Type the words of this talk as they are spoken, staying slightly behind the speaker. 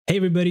Hey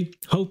everybody,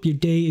 hope your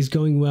day is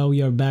going well.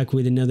 We are back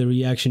with another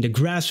reaction to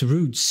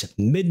Grassroots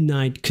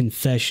Midnight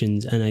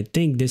Confessions, and I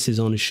think this is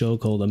on a show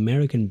called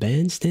American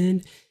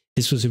Bandstand.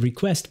 This was a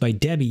request by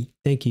Debbie.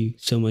 Thank you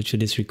so much for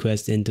this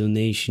request and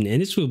donation.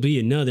 And this will be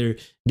another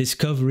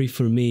discovery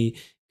for me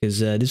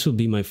because this will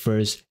be my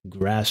first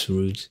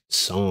Grassroots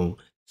song.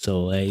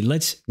 So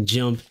let's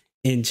jump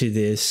into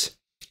this.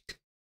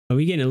 Are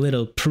we getting a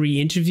little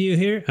pre-interview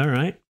here? All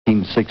right.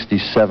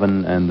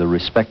 1967, and the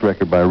Respect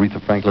record by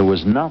Aretha Franklin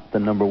was not the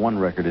 #1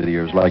 record of the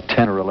year. It was like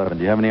 10 or 11.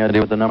 Do you have any idea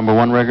what the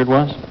 #1 record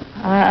was?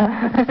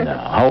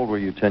 No. How old were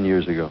you 10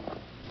 years ago?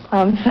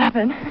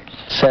 7.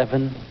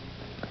 7?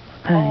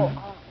 How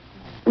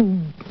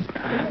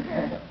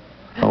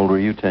old were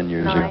you 10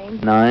 years ago?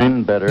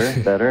 9.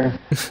 Better.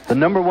 The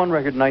 #1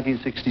 record in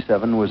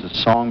 1967 was a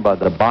song by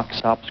the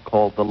Box Tops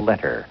called The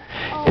Letter.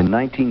 In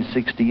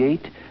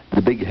 1968,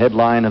 the big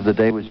headline of the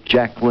day was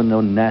Jacqueline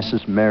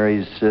Onassis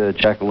marries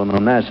Jacqueline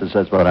Onassis.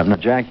 That's what happened. Now,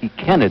 Jackie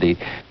Kennedy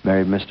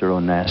married Mr.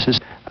 Onassis.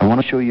 I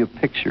want to show you a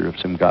picture of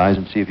some guys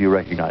and see if you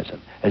recognize them.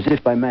 As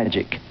if by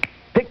magic.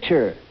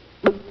 Picture.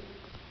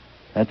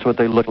 That's what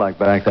they looked like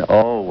back then.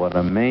 Oh, what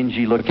a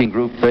mangy-looking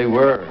group they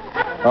were.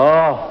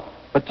 Oh,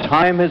 but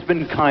time has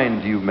been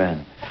kind to you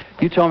men.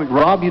 You told me,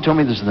 Rob, you told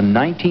me this is the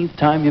 19th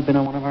time you've been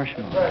on one of our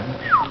shows.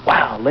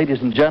 Wow,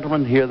 ladies and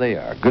gentlemen, here they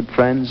are. Good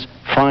friends,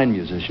 fine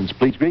musicians.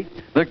 Please greet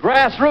the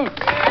Grassroots.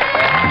 All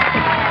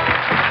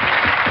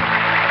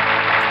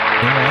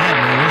right,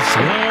 man, let's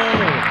go.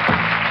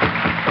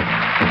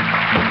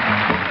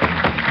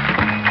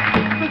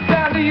 The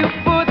sound of your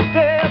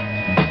footsteps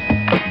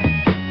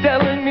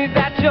telling me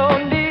that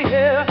you're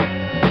near.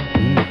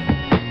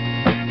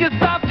 Your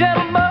soft,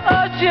 gentle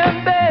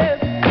motion, babe,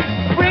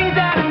 brings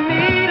out a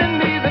need in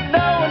me that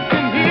no one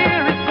can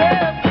hear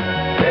itself.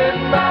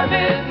 In my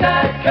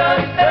midnight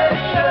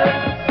confession,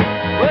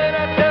 when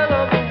I tell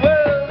all the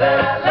world that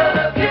I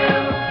love you.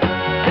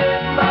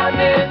 In my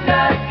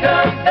midnight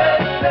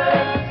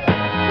confession,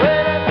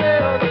 when I say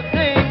all the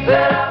things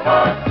that I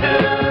want to.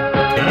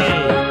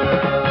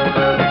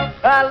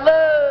 I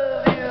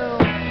love you.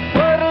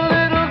 What a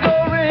little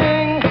gold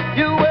ring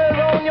you wear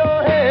on your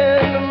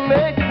hand to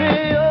make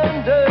me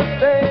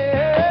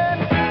understand.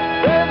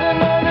 There's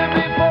another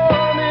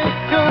before me,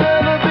 you'll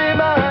never be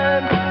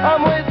mine.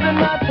 I'm wasting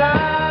my time.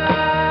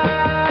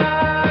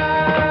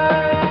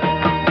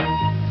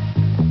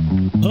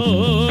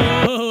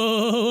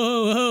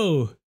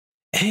 Oh.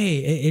 Hey,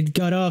 it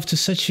got off to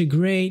such a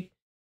great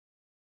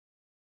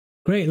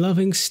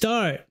loving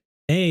start.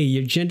 Hey,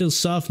 your gentle,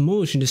 soft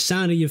motion, the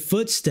sound of your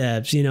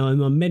footsteps, you know, in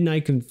my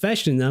midnight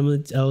confession,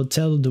 I'll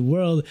tell the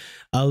world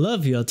I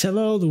love you. I'll tell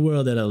all the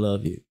world that I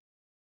love you.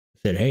 I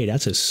said, hey,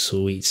 that's a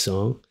sweet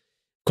song.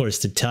 Of course,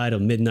 the title,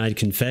 Midnight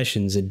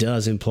Confessions, it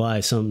does imply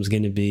something's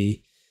going to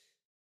be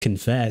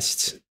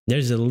confessed.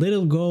 There's a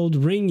little gold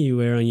ring you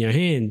wear on your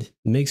hand.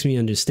 It makes me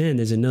understand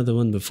there's another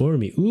one before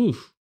me. Ooh,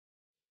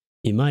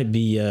 you might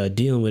be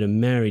dealing with a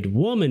married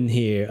woman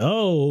here.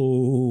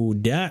 Oh,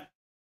 that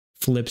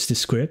flips the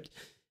script.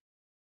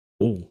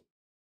 Oh,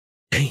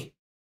 hey,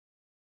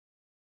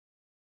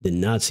 did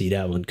not see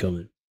that one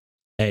coming.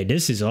 Hey,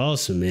 this is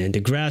awesome, man. The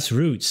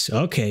Grassroots.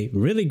 Okay,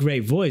 really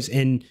great voice.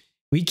 And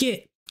we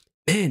get,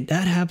 man,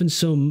 that happens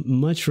so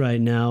much right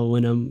now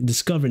when I'm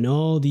discovering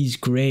all these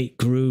great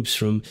groups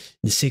from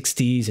the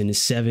 60s and the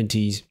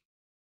 70s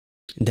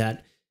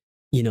that,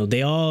 you know,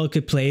 they all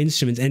could play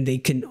instruments and they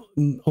can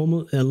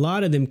almost, a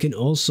lot of them can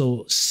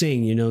also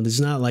sing, you know, there's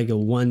not like a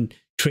one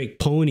trick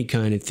pony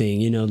kind of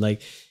thing, you know,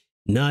 like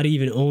not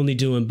even only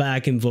doing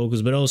backing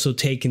vocals, but also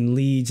taking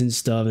leads and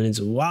stuff. And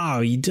it's, wow,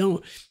 you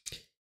don't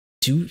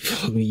do,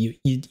 you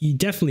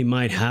definitely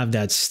might have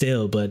that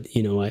still, but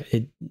you know,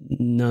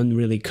 none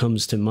really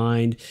comes to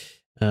mind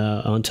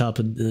on top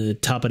of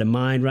the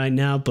mind right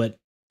now. But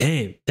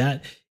damn,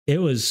 that it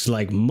was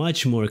like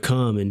much more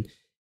common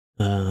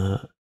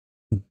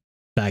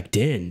back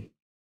then.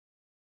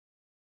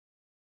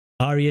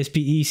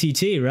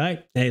 R-E-S-P-E-C-T,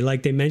 right? Hey,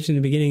 like they mentioned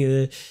in the beginning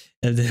of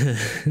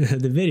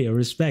the video,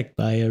 Respect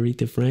by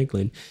Aretha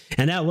Franklin.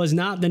 And that was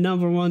not the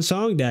 #1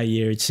 song that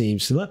year, it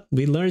seems. So look,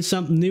 we learned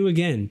something new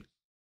again.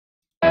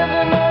 There's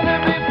another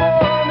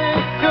before me,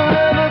 you'll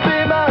never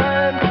be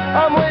mine.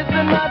 I'm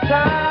wasting my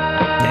time.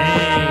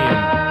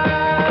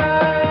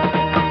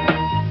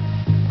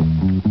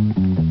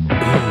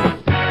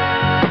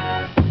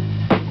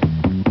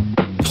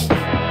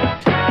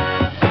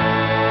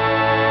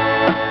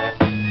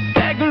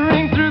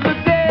 Staggering through the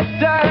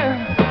daytime,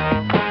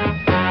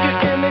 your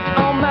image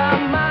on my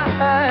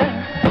mind.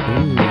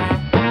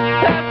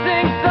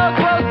 Passing so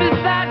close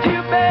beside you,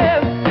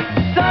 babe.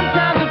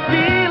 Sometimes the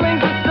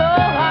feelings are so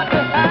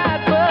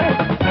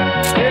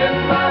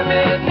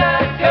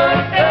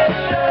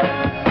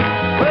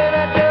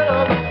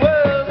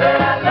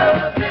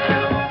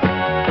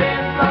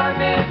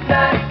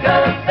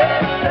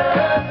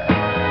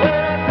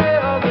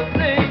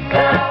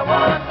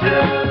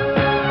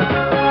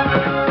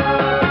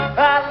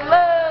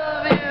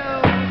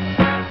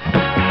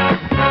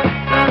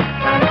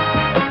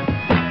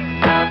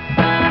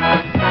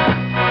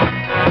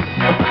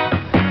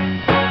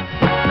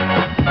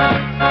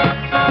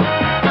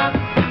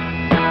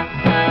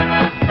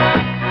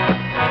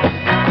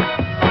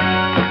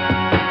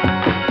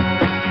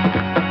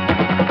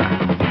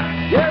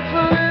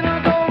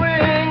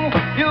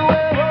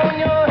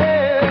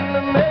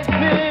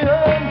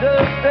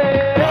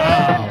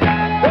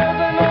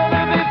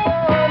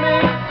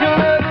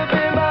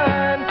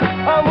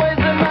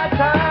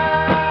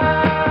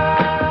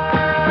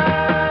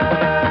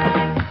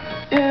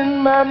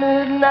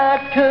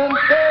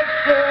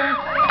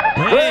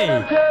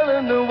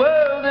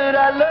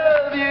I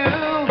love you.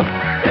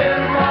 In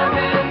my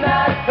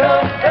midnight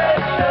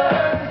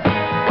confession,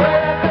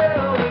 where I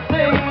tell the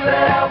things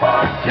that I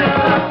want to.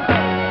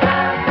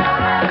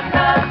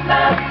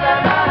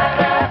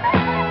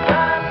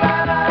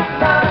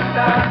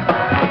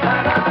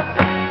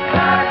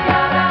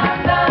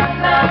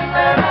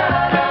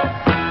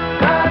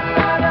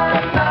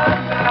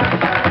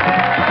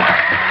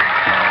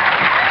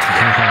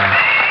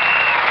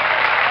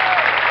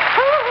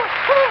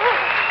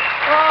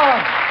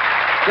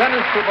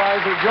 Dennis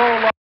Provisor,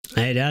 Joel.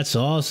 Hey, that's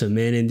awesome,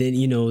 man. And then,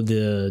 you know,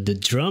 the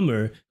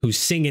drummer who's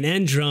singing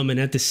and drumming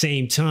at the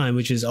same time,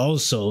 which is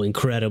also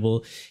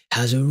incredible,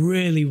 has a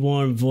really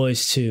warm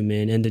voice too,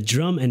 man. And the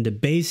drum and the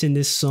bass in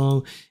this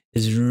song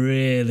is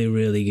really,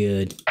 really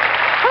good.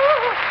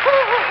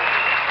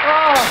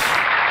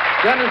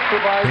 Dennis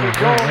Provisor,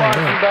 Joel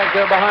Larson back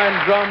there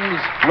behind drums,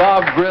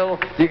 Rob Grill.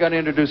 You got to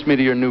introduce me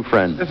to your new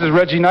friend. This is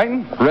Reggie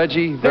Knighton.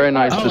 Reggie, very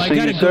nice to see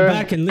you, I gotta sir. go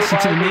back and listen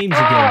to the names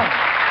again.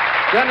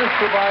 Dennis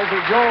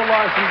Provisor, Joel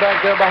Larson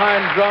back there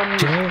behind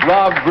drums, Joel.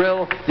 Rob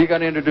Grill. You got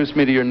to introduce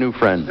me to your new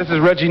friend. This is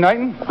Reggie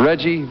Knighton.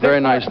 Reggie, very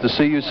nice to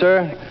see you,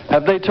 sir.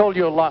 Have they told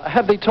you a lot?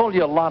 Have they told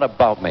you a lot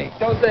about me?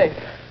 Don't they?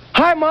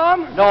 Hi,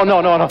 Mom. No.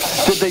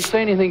 Did they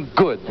say anything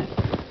good?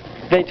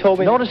 They told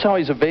me. Notice how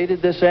he's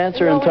evaded this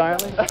answer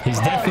entirely. He's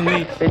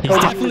definitely, They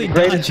told me he's the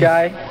greatest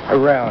guy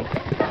around.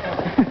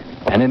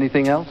 And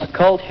anything else? A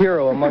cult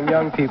hero among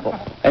young people.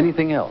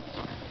 Anything else?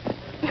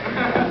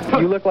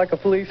 You look like a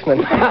policeman.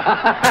 Clean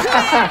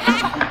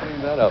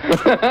that up.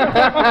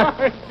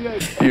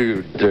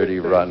 You dirty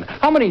run.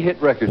 How many hit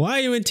records? Why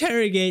are you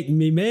interrogating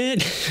me, man?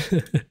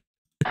 Clean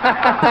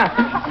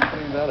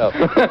that up.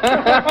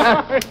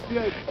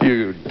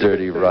 You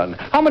dirty run.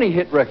 How many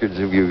hit records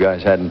have you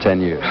guys had in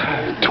 10 years?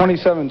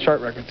 27 chart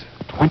records.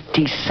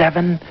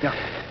 27? Yeah.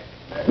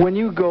 When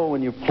you go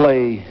and you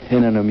play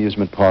in an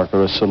amusement park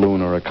or a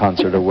saloon or a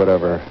concert or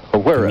whatever, or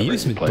wherever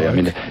Amusement you play, I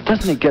mean,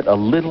 doesn't it get a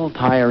little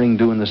tiring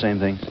doing the same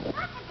thing?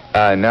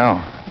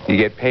 No. You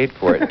get paid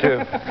for it, too.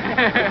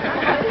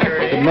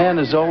 The man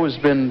has always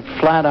been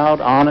flat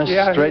out, honest,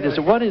 Yeah, straight. yeah.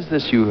 What is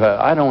this you have?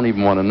 I don't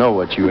even want to know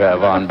what you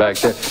have on back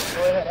there.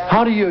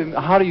 How do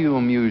you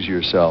amuse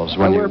yourselves I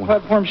when wear you?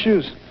 platform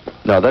shoes.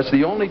 No, that's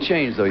the only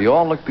change, though. You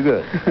all look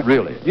good,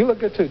 really. You look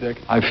good too,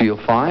 Dick. I feel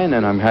fine,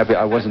 and I'm happy.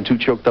 I wasn't too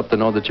choked up to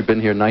know that you've been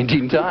here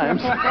 19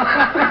 times.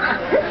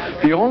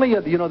 The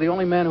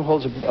only man who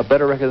holds a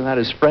better record than that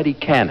is Freddie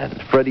Cannon.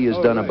 Freddie has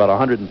done about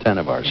 110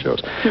 of our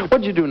shows.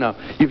 What'd you do now?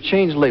 You've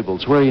changed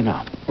labels. Where are you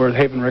now? We're at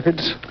Haven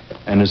Records.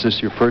 And is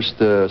this your first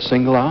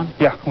single out?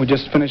 Yeah, we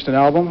just finished an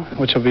album,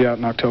 which will be out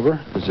in October,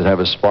 Does it have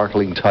a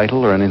sparkling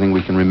title or anything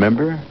we can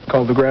remember?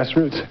 called The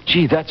Grassroots.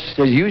 Gee, that's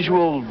as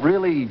usual,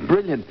 really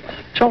brilliant.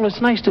 Joel,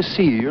 it's nice to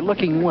see you. You're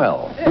looking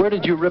well. Where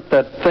did you rip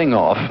that thing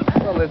off?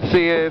 Well, let's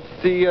see. It's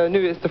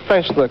the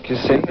French look, you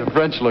see. The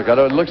French look. I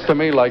know, it looks to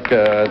me like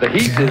the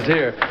heat is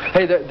here.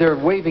 Hey, they're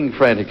waving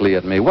frantically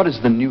at me. What is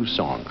the new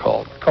song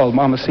called? Called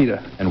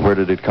Mamacita. And where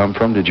did it come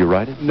from? Did you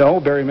write it? No,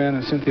 Barry Mann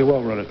and Cynthia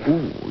Well wrote it.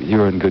 Ooh,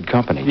 you're in good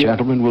company. Yeah.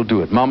 Gentlemen, we'll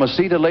do it.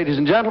 Mamacita, ladies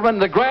and gentlemen,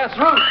 the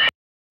Grassroots.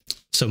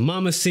 So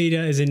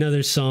Mamacita is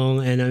another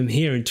song, and I'm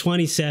hearing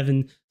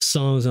 27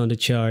 songs on the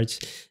charts.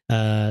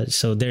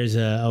 So there's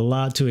a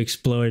lot to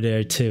explore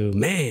there too.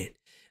 Man,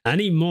 I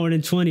need more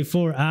than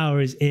 24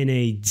 hours in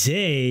a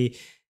day.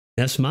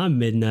 That's my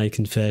midnight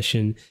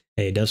confession.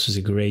 Hey, this was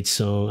a great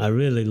song. I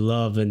really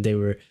love when they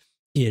were,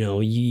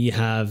 you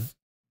have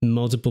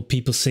multiple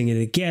people singing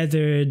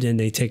together, then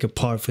they take a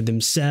part for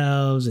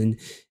themselves and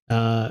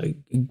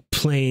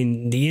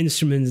playing the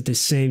instruments at the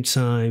same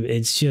time.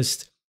 It's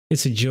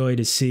a joy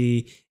to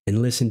see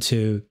and listen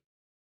to.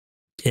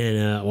 And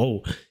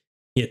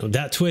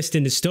that twist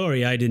in the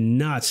story, I did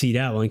not see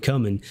that one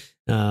coming.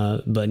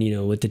 But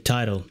with the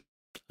title,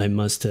 I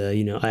must I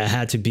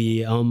had to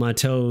be on my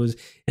toes,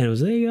 and I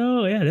was like,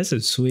 oh yeah, that's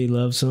a sweet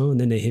love song. And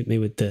then they hit me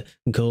with the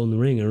golden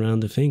ring around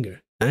the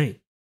finger. Dang,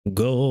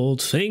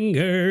 gold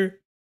finger.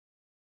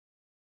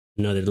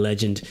 Another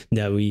legend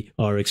that we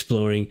are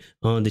exploring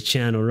on the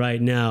channel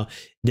right now.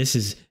 This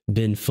has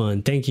been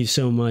fun. Thank you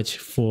so much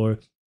for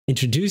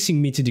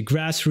introducing me to the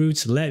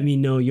Grassroots. Let me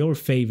know your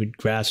favorite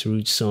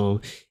Grassroots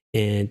song.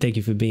 And thank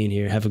you for being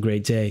here. Have a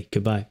great day.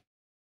 Goodbye.